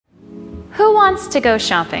Who wants to go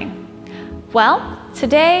shopping? Well,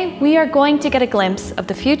 today we are going to get a glimpse of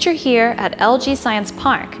the future here at LG Science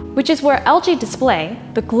Park, which is where LG Display,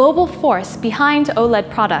 the global force behind OLED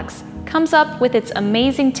products, comes up with its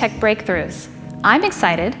amazing tech breakthroughs. I'm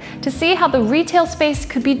excited to see how the retail space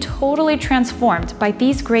could be totally transformed by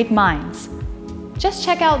these great minds. Just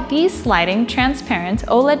check out these sliding transparent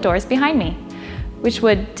OLED doors behind me, which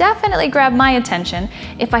would definitely grab my attention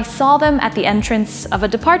if I saw them at the entrance of a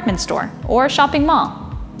department store or shopping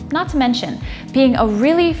mall. Not to mention being a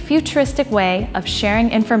really futuristic way of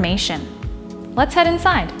sharing information. Let's head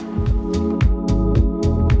inside.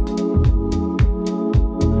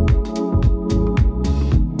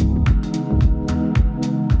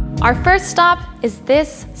 Our first stop is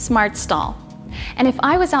this smart stall. And if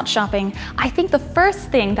I was out shopping, I think the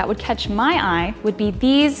first thing that would catch my eye would be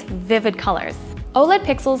these vivid colors. OLED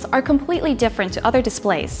pixels are completely different to other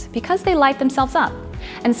displays because they light themselves up.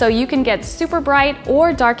 And so you can get super bright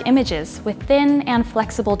or dark images with thin and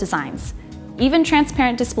flexible designs, even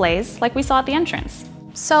transparent displays like we saw at the entrance.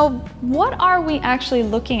 So what are we actually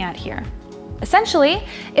looking at here? Essentially,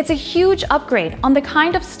 it's a huge upgrade on the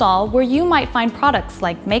kind of stall where you might find products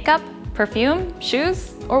like makeup, perfume,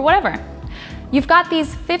 shoes, or whatever. You've got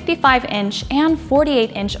these 55-inch and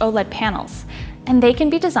 48-inch OLED panels, and they can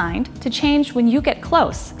be designed to change when you get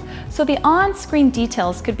close, so the on-screen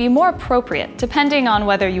details could be more appropriate depending on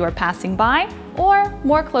whether you are passing by or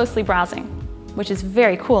more closely browsing, which is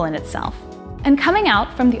very cool in itself. And coming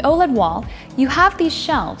out from the OLED wall, you have these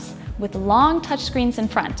shelves with long touchscreens in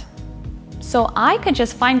front. So I could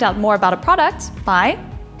just find out more about a product by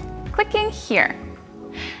clicking here.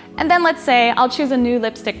 And then let's say I'll choose a new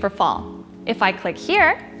lipstick for fall. If I click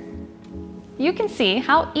here, you can see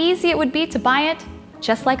how easy it would be to buy it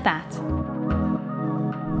just like that.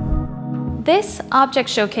 This object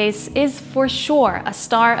showcase is for sure a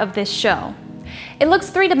star of this show. It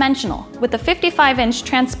looks three-dimensional with a 55-inch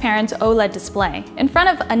transparent OLED display in front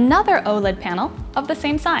of another OLED panel of the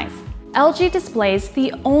same size. LG Display is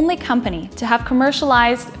the only company to have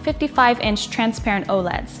commercialized 55-inch transparent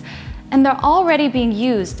OLEDs, and they're already being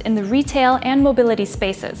used in the retail and mobility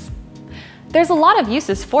spaces. There's a lot of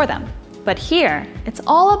uses for them, but here, it's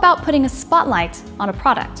all about putting a spotlight on a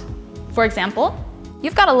product. For example,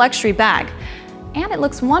 you've got a luxury bag, and it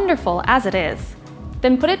looks wonderful as it is.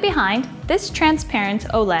 Then put it behind this transparent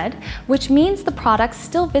OLED, which means the product's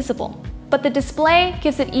still visible, but the display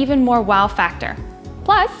gives it even more wow factor.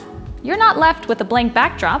 Plus, you're not left with a blank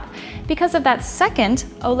backdrop because of that second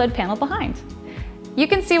OLED panel behind. You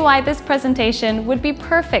can see why this presentation would be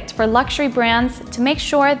perfect for luxury brands to make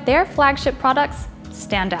sure their flagship products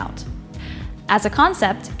stand out. As a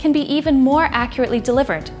concept, can be even more accurately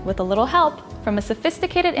delivered with a little help from a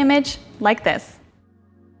sophisticated image like this.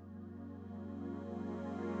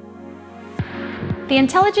 The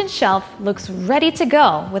intelligent shelf looks ready to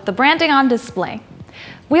go with the branding on display.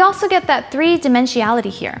 We also get that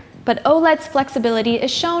three-dimensionality here, but OLED's flexibility is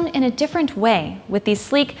shown in a different way with these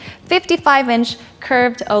sleek 55-inch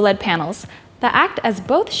curved OLED panels that act as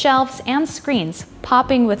both shelves and screens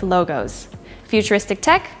popping with logos. Futuristic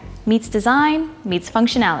tech meets design, meets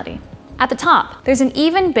functionality. At the top, there's an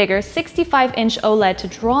even bigger 65-inch OLED to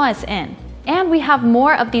draw us in. And we have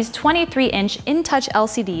more of these 23-inch in-touch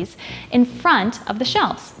LCDs in front of the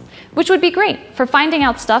shelves, which would be great for finding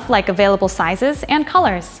out stuff like available sizes and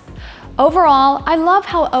colors. Overall, I love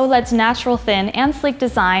how OLED's natural thin and sleek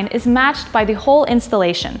design is matched by the whole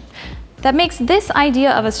installation. That makes this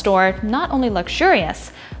idea of a store not only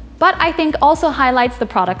luxurious, but I think also highlights the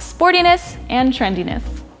product's sportiness and trendiness.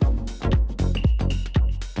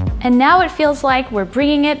 And now it feels like we're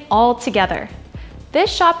bringing it all together.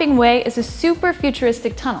 This shopping way is a super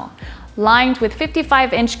futuristic tunnel, lined with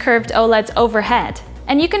 55-inch curved OLEDs overhead,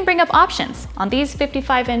 and you can bring up options on these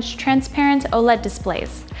 55-inch transparent OLED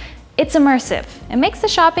displays. It's immersive and makes the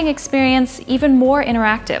shopping experience even more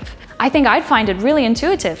interactive. I think I'd find it really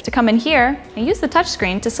intuitive to come in here and use the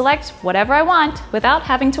touchscreen to select whatever I want without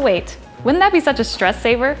having to wait. Wouldn't that be such a stress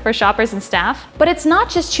saver for shoppers and staff? But it's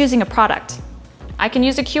not just choosing a product. I can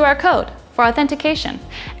use a QR code for authentication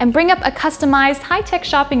and bring up a customized high-tech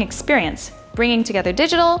shopping experience, bringing together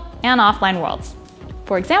digital and offline worlds.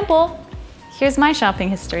 For example, here's my shopping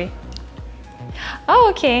history.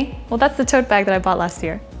 Oh, okay. Well, that's the tote bag that I bought last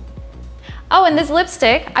year. Oh, and this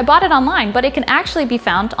lipstick, I bought it online, but it can actually be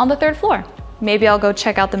found on the 3rd floor. Maybe I'll go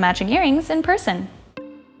check out the matching earrings in person.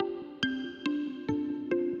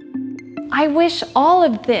 I wish all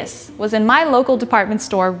of this was in my local department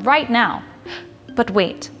store right now. But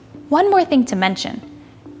wait, one more thing to mention.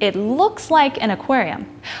 It looks like an aquarium,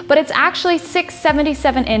 but it's actually 6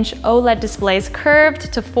 77-inch OLED displays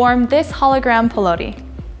curved to form this hologram peloti.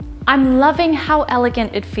 I'm loving how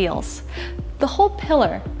elegant it feels. The whole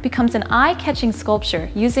pillar becomes an eye-catching sculpture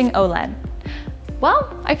using OLED.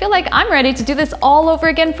 Well, I feel like I'm ready to do this all over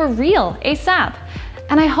again for real, ASAP.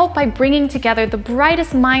 And I hope by bringing together the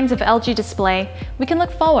brightest minds of LG Display, we can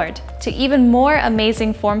look forward to even more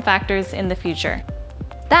amazing form factors in the future.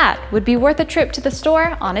 That would be worth a trip to the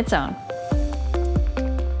store on its own.